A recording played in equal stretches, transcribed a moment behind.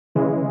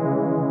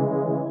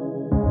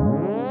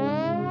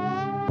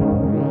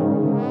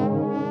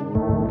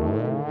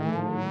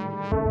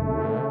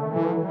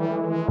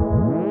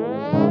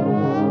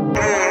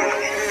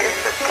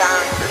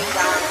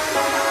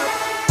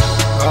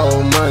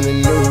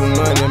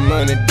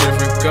money,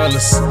 different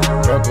colors.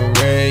 Purple,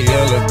 red,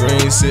 yellow,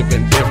 green,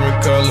 sipping different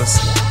colors.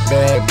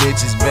 Bad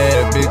bitches,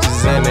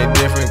 and they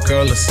different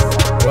colors.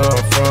 Where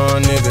I'm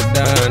from, nigga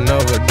dying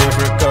over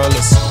different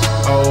colors.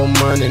 Old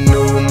money,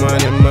 new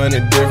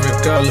money, different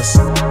colors.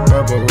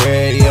 Purple,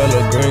 red,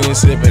 yellow, green,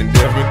 sipping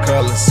different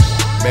colors.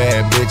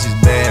 Bad bitches,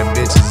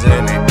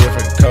 and they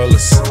different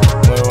colors.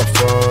 Where I'm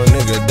from,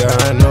 nigga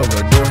dying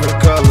over different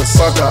colors.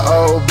 Fuck a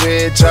old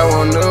bitch, I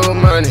want new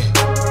money.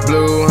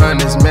 Blue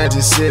hundreds,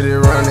 Magic City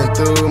running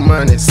through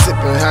money.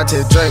 Sipping hot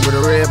tea drink with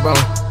a red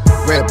bone.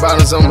 Red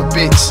bottoms on my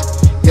bitch.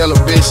 Yellow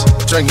bitch,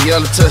 drinking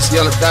yellow touch,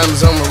 yellow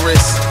diamonds on my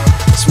wrist.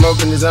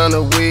 Smoking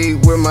designer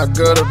weed with my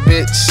gutter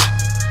bitch.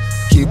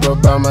 Keep her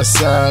by my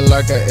side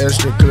like an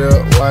extra clip.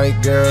 White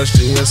girl,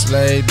 she a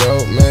slave,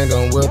 dope man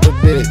gon' whip a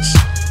bitch.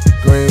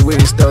 Green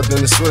weed stuffed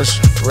in the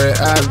swisher. Red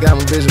eyes got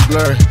my vision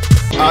blurry.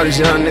 All these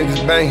young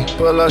niggas bang,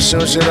 pull up,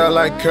 shooting shit out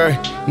like Curry.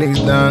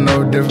 Niggas dying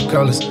over different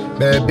colors.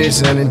 Bad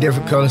bitches and in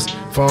different colors.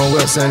 Foreign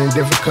whips and in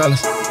different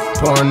colors.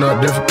 Pouring up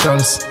different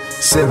colors.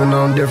 Sipping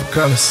on different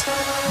colors.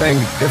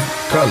 Banging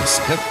different colors.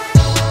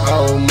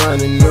 Old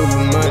money, new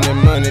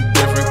money,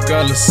 different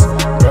colors.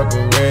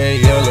 Purple,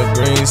 red, yellow,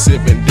 green,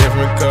 sipping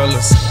different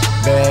colors.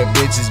 Bad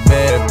bitches,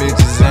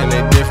 and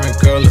they different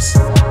colors.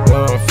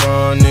 Where I'm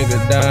from,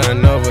 niggas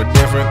dying over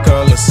different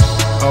colors.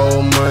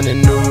 Old money,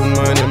 new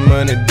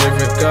money,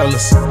 different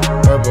colors.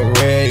 Purple,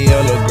 red,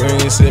 yellow,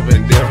 green,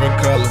 sipping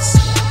different colors.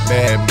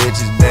 Bad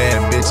bitches,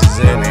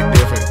 and they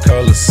different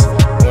colors.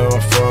 Where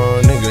I'm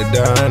from, nigga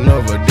dying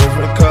over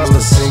different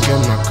colors. Sink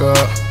in my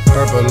cup,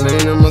 purple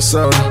lean in my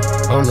soda.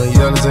 On the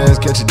yellow hands,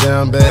 catch it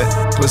down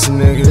bad. Pussy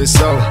nigga, it's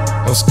over.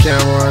 On some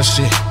camera and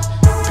shit.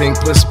 Pink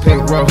pussy,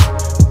 pink roll.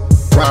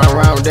 Ride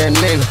around with that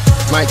Nina.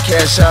 Might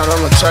cash out on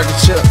a chocolate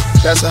chip.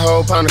 That's a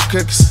whole pound of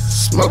cookies.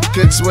 Smoke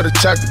cookies with a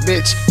chocolate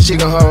bitch. She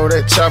gon' hold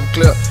that chopper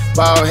clip.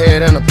 Bald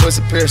head and a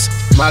pussy pierce.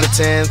 Molly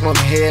tan,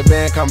 smoking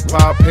headband, call me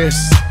Paul Pierce.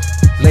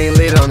 Lean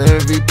lead on the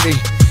MVP.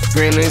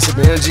 Green lean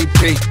sippin'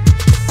 MGP.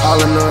 All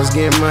I know is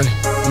getting money.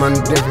 Money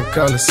different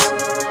colors.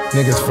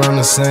 Niggas from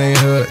the same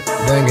hood,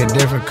 they get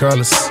different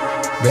colors.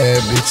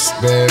 Bad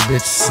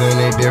bitches, and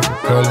they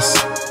different colors.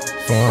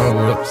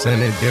 Foreign whips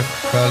and they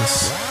different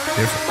colors.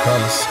 Different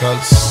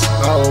colors.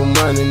 Old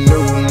money,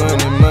 new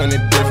money,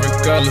 different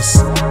colors.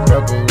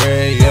 Purple,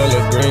 red,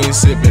 yellow, green,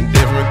 sipping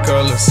different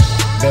colors.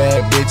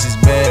 Bad bitches,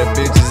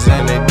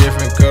 and they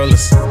different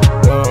colors.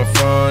 Where I'm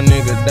from,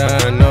 nigga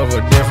dying over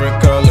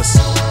different colors.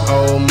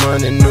 Old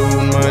money, new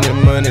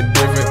money,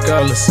 different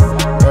colors.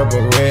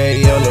 Purple, red,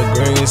 yellow,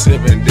 green,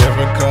 sipping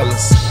different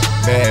colors.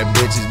 Bad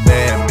bitches,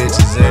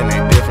 and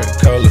they different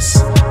colors.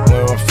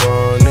 Where I'm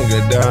from, nigga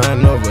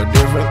dying over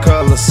different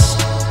colors.